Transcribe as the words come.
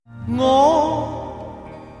我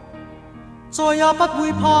再也不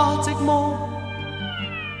會怕寂寞，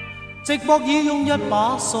寂寞已用一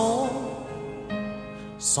把鎖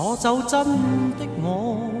鎖走真的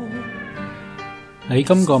我。喺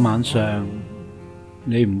今個晚上，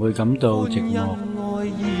你唔會感到寂寞，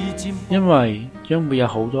因為將會有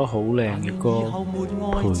好多好靚嘅歌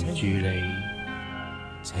陪住你。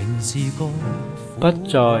不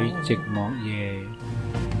再寂寞夜。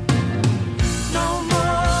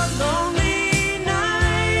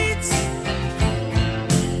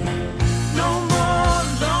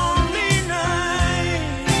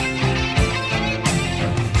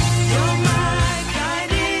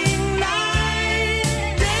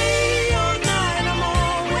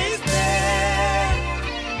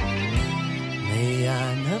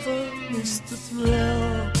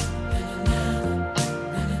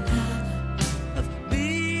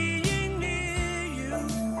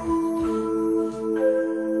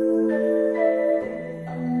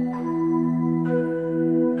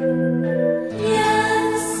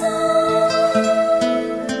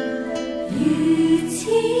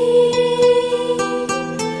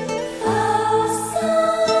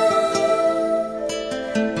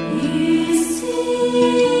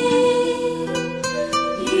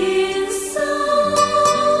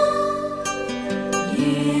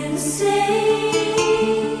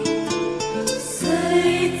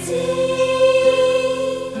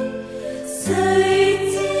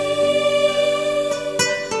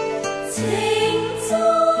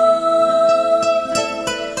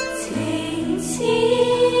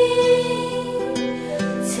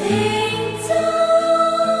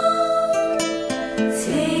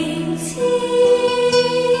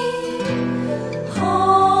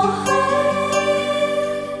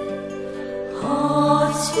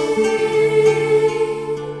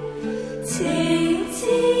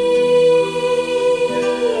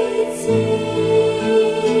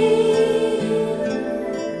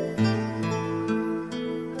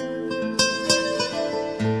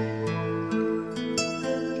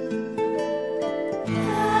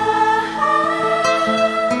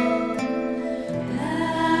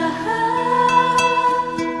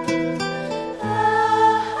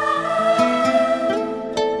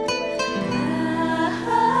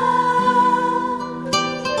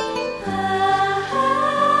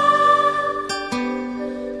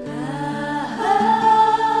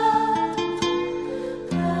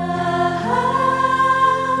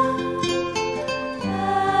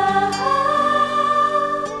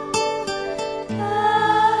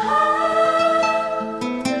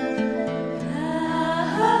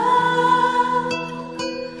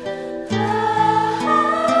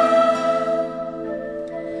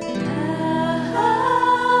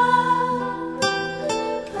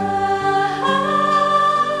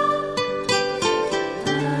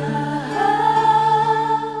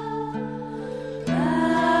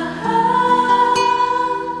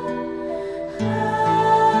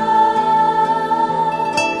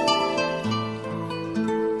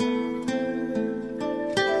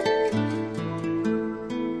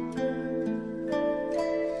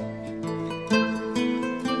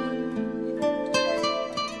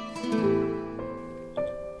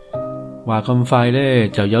話咁快呢，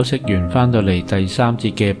就休息完返到嚟第三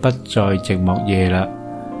節嘅不再寂寞夜啦。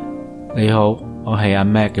你好，我係阿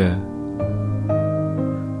Mac 嘅。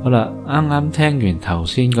好啦，啱啱聽完頭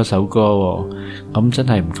先嗰首歌喎，咁真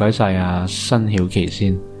係唔該晒阿新曉琪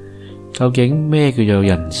先。究竟咩叫做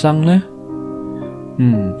人生呢？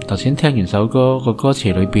頭先聽完首歌個歌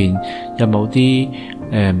詞裏邊有冇啲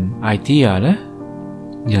idea 呢？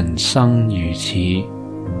人生如此。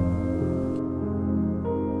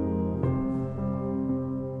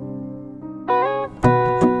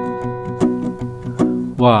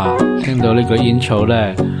哇！聽到呢個 intro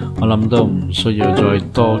呢，我諗都唔需要再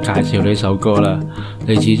多介紹呢首歌啦，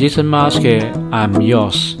嚟自 Jason Mraz 嘅 I'm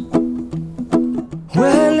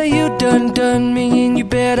Yours。Well, you done me and you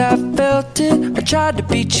bet I felt it. I tried to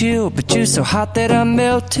be chill, but you're so hot that I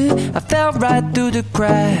melted. I fell right through the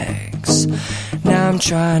cracks. Now I'm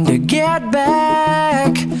trying to get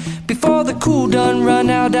back. Before the cool done run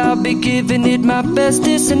out, I'll be giving it my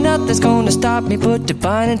bestest, and nothing's gonna stop me but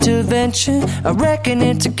divine intervention. I reckon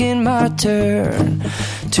it's again my turn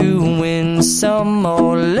to win some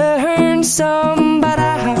or learn some, but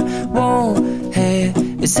I won't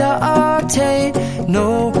hesitate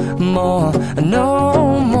no more,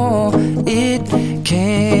 no more. It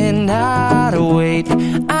cannot wait.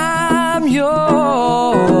 I'm yours.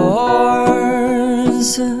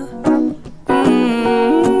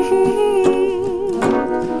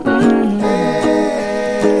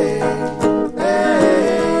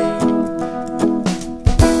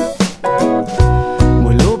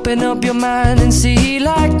 your mind and see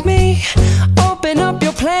like me. Open up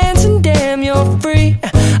your plans and damn, you're free.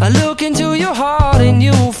 I look into your heart and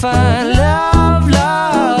you'll find love,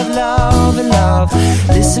 love, love, and love.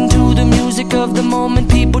 Listen to the music of the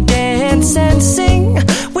moment, people dance and sing.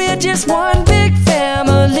 We're just one big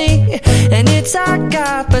family, and it's our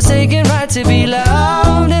God-forsaken right to be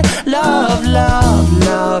loved. Love, love,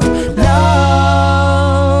 love,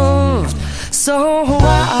 love. So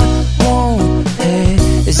I won't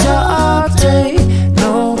hesitate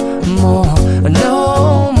no more,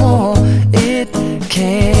 no more. It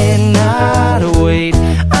cannot wait.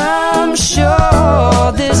 I'm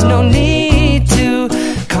sure there's no need to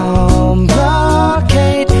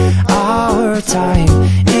complicate. Our time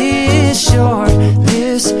is short.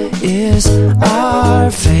 This is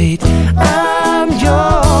our fate. I'm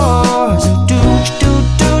yours. Do you,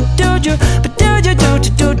 but do you but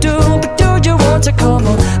do you want to come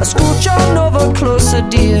on? I scooch on over closer,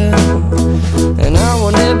 dear, and I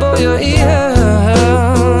will nibble your ear.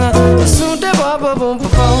 Soon de ba ba boom ba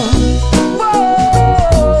boom.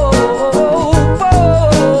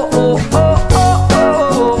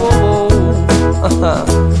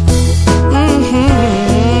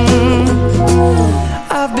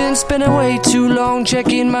 I've been spending way too long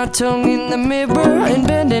checking my tongue in the mirror and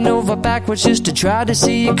bending over backwards just to try to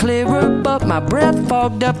see it clearer, but my breath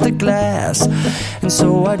fogged up the glass, and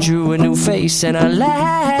so I drew a new face and I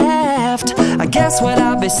laughed. I guess what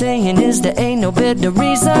I'll be saying is there ain't no better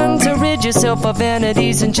reason to rid yourself of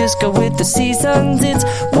vanities and just go with the seasons. It's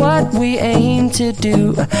what we aim to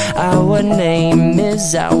do. Our name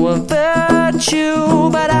is our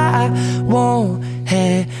virtue, but I won't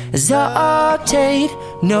hesitate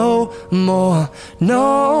no more,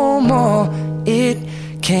 no more. It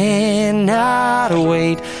cannot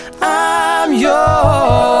wait. I'm yours.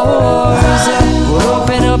 Well,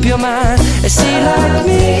 open up your mind and see like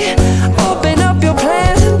me. Open up your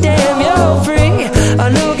plans and damn, you're free. I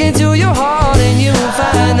look into your heart and you'll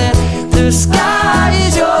find that the sky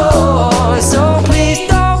is yours. So please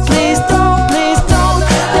don't, please don't, please don't.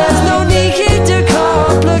 There's no need here to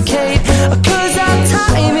complicate, 'cause our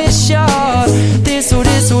time is short. This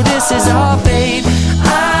is our fate.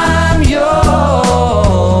 I'm yours.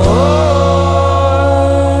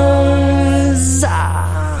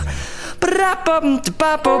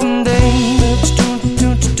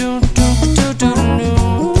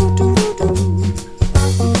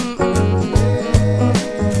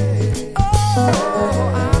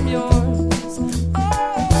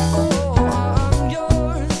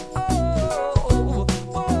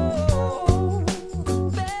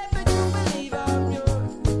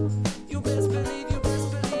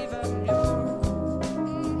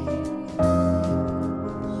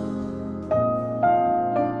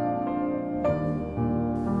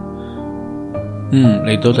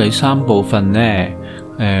嚟到第三部分呢，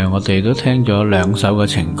我哋都聽咗兩首嘅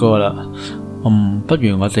情歌啦，不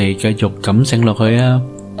如我哋繼續感性落去啊，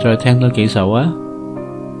再聽多幾首啊。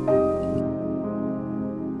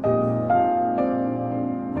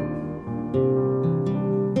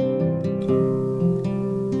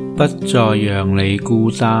不再讓你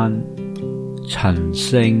孤單，陳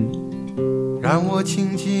星。讓我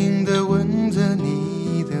輕輕地吻着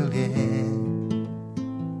你的臉，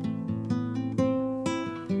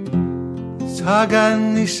擦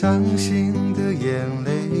乾你傷心的眼淚，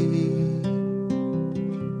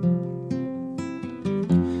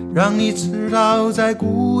讓你知道在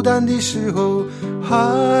孤單的時候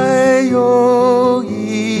還有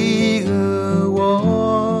一個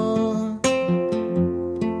我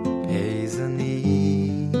陪着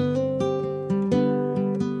你，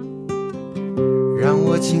讓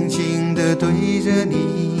我輕輕地對着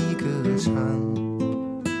你歌唱，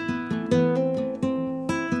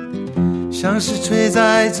像是吹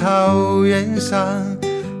在草原上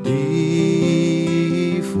的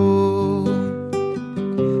風，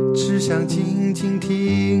只想靜靜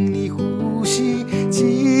聽你呼吸，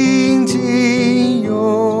緊緊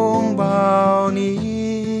擁抱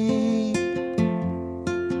你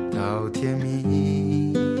到天明。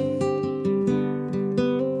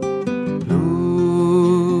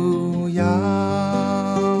路遙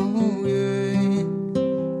遠，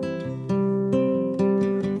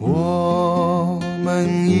我們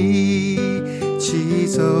一起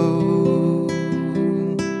走，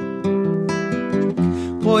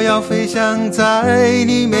我要飛翔在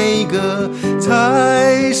你每個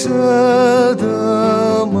彩色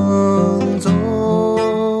的夢中，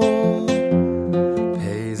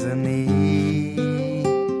陪着你。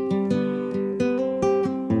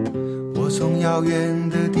我從遙遠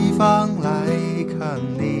的地方來看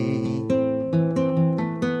你，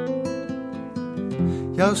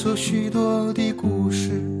要说许多的故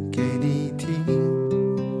事给你听。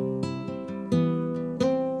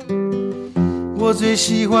我最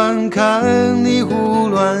喜欢看你胡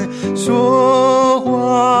乱说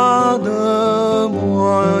话的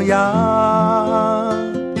模样，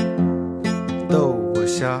逗我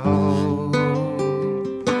笑。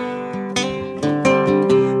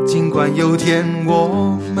尽管有天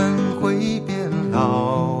我们会变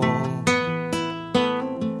老，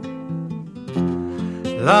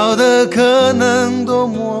老的可能都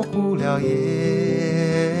模糊了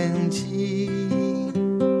眼睛，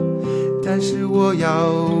但是我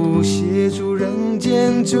要写出人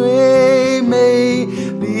间最美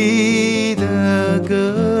丽的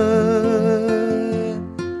歌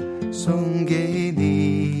送给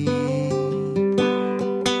你。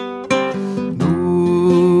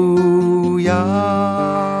路遥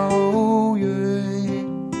远，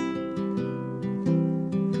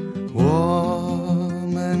我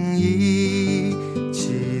们一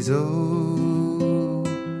起走，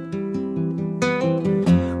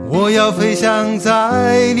我要飞翔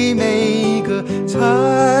在你每一个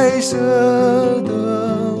彩色的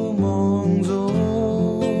梦中，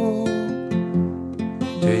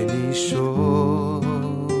对你说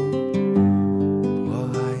我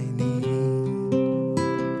爱你。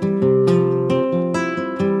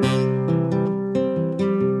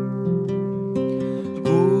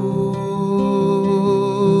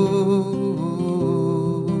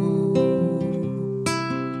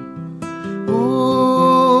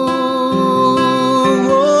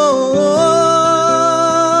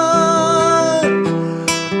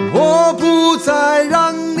我不再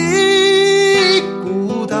让你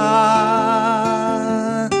孤单，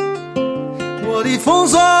我的风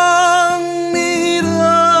霜，你的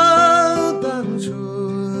单纯，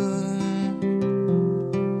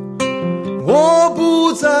我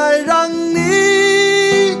不再让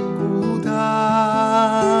你孤单，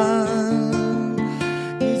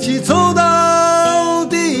一起走到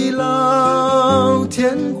地老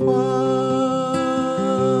天荒。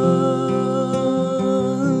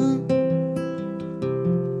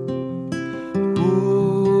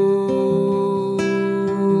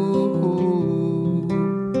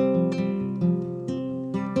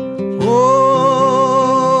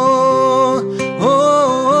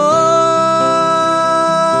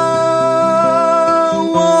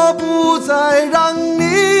我不再让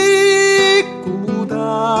你孤单，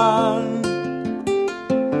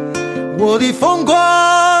我的疯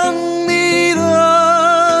狂，你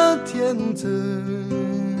的天真，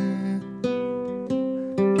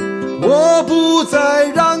我不再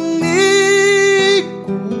让你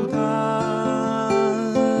孤单，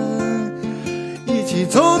一起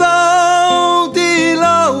走到地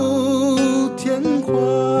老天荒。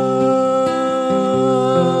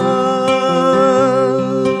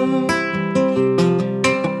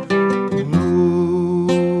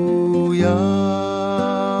路遥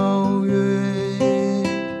远，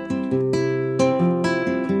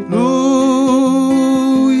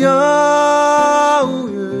路遥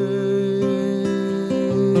远，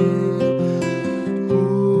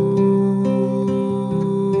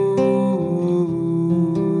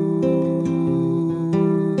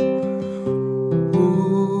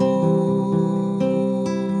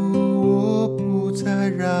我不再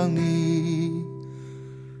让你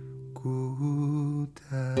孤单。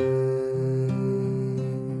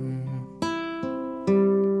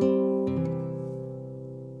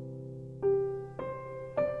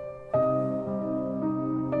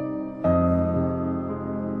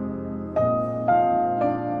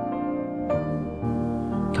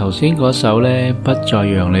頭先嗰首呢，不再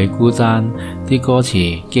讓你孤單，啲歌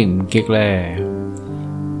詞激唔激呢？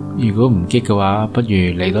如果唔激嘅話，不如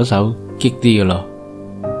嚟多首激啲嘅咯。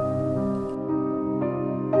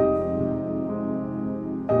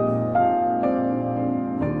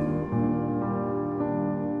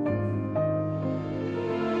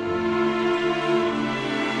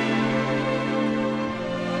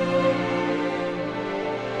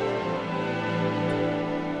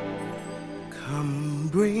Come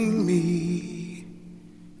bring me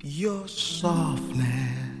your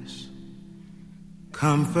softness,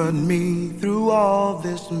 comfort me through all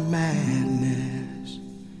this madness.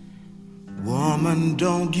 Woman,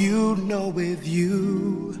 don't you know with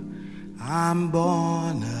you I'm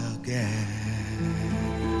born again.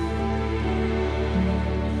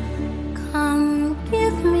 Come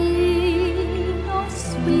give me your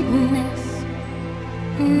sweetness.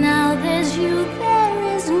 Now there's you,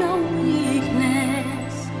 there is no weakness.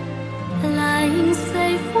 Lying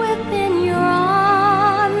safe within your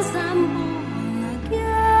arms, I'm born again.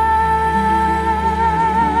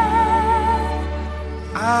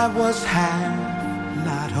 was half,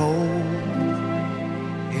 not whole.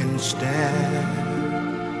 Instead,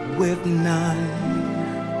 with none,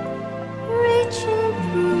 reaching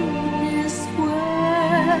through this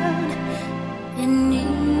world in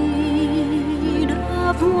need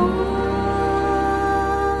of one.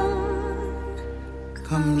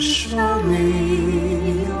 come show me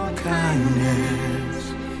your kindness.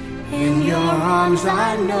 In your arms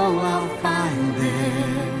I know I'll find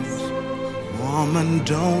this. Woman,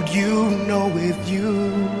 don't you know with you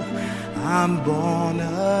I'm born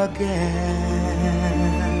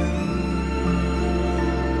again.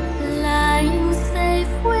 Lying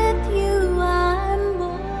safe with you, I'm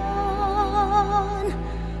born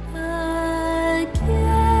again.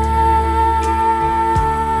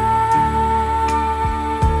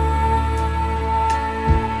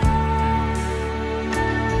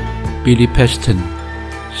 Billy Preston,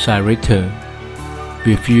 Songwriter,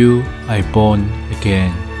 With You I Born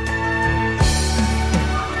Again.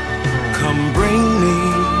 Come bring me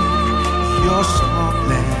your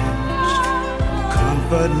softness,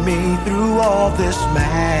 comfort me through all this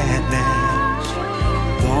madness.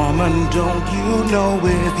 Woman, don't you know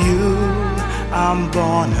with you I'm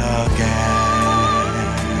born again.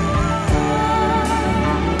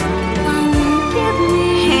 Come give me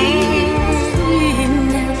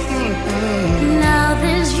sweetness. Now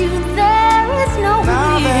there's you, there is no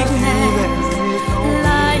weakness.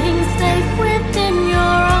 Lying safe within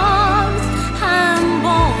your arms, I'm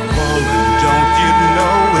born Woman, don't you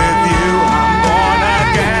know with you I'm born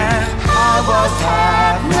again. I was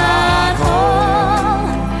half, not whole.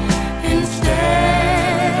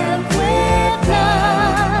 Instead, with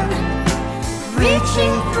none,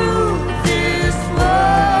 reaching through this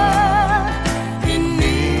world in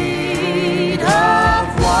need of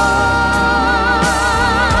one.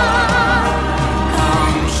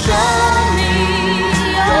 Come show me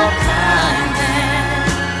your kindness.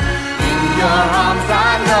 In your arms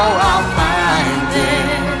I know I'll find it.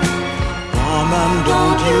 woman,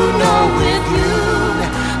 don't you know with you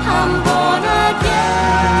I'm born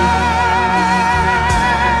again.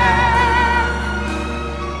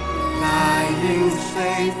 lying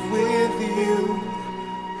safe with you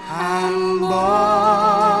I'm born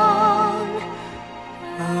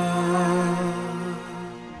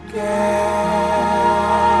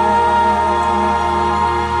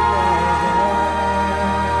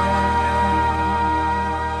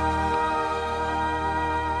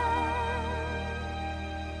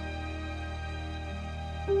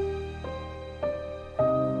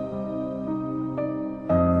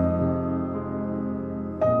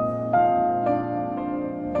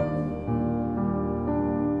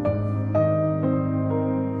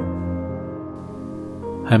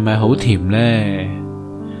係咪好甜呢？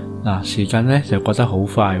嗱，時間呢就過得好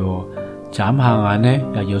快喎，眨下眼呢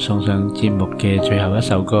又要送上節目嘅最後一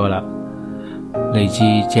首歌啦，嚟自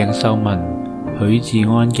鄭秀文、許志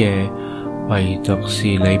安嘅《唯獨是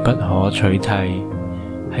你不可取替》，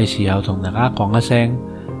係時候同大家講一聲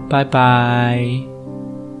拜拜。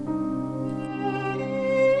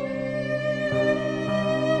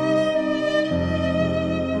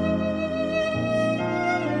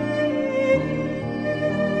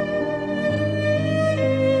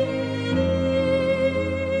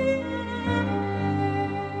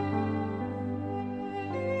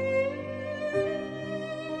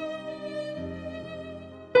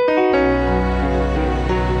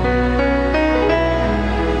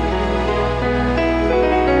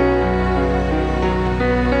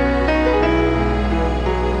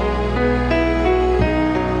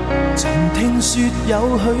說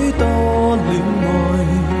有許多戀愛，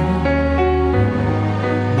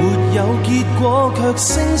沒有結果卻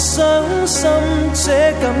聲傷心，這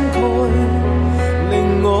感慨令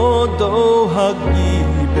我都刻意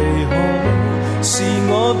避開，是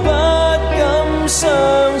我不敢相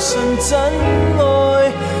信真愛，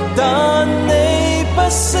但你不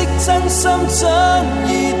惜真心真意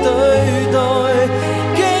對待，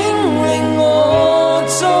竟令我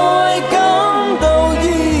再感到意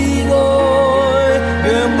外，讓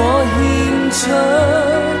我獻出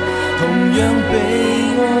同樣被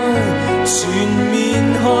愛，全面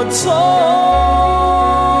喝彩。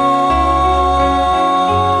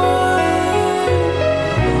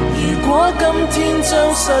如果今天將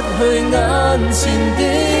失去眼前的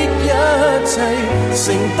一切，剩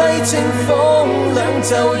低清風兩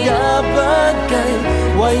袖也不計，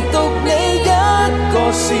唯獨你一個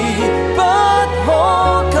是不可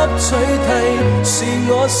給取替，是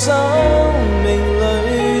我生命裏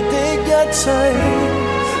的一切。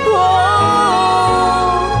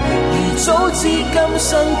如早知今生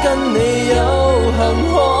跟你有幸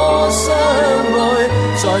可相愛，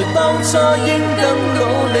在當初應更努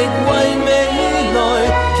力為未來。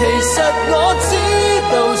其實我知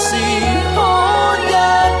道是可一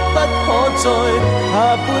不可再，下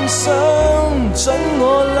半生准我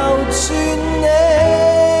留住你，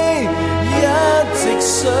一直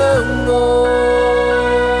相愛。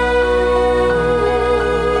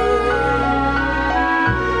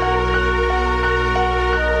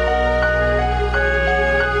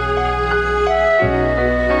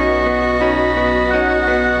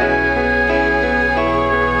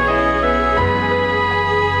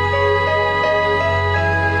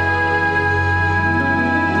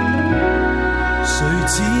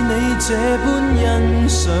這般欣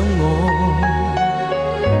賞我，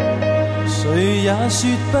誰也說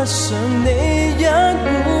不上你一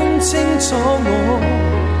般清楚我。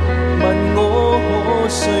問我可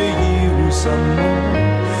需要什麼，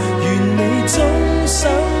願你終生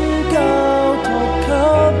交託給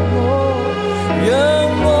我，讓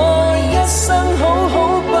我一生好好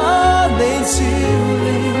把你照料，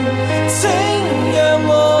請讓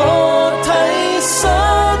我體恤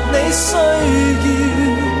你需要。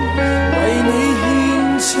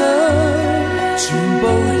全部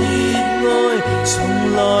熱愛從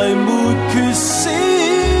來沒缺少。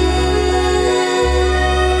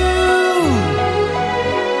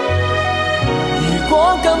如果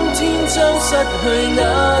今天將失去眼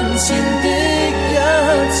前的一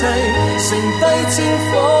切，剩低千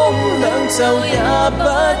方兩袖也不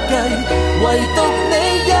計，唯獨你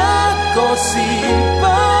一個是不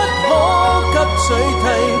可給取替，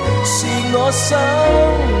是我生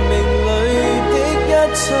命裏的一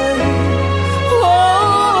切。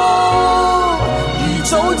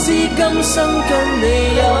早知今生跟你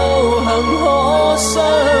有幸可相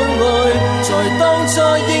愛，在當初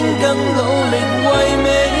應更努力為未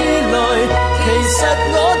來。其實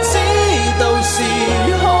我知道是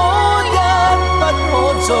可一不可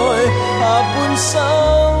再，下半生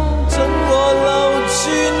准我留住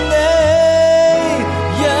你，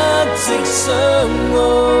一直相愛。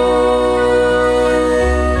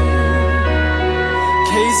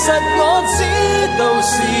其實我知道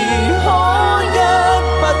是可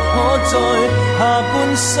在下半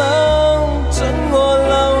生准我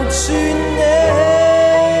留住你，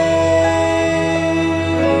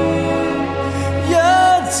一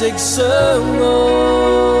直相愛。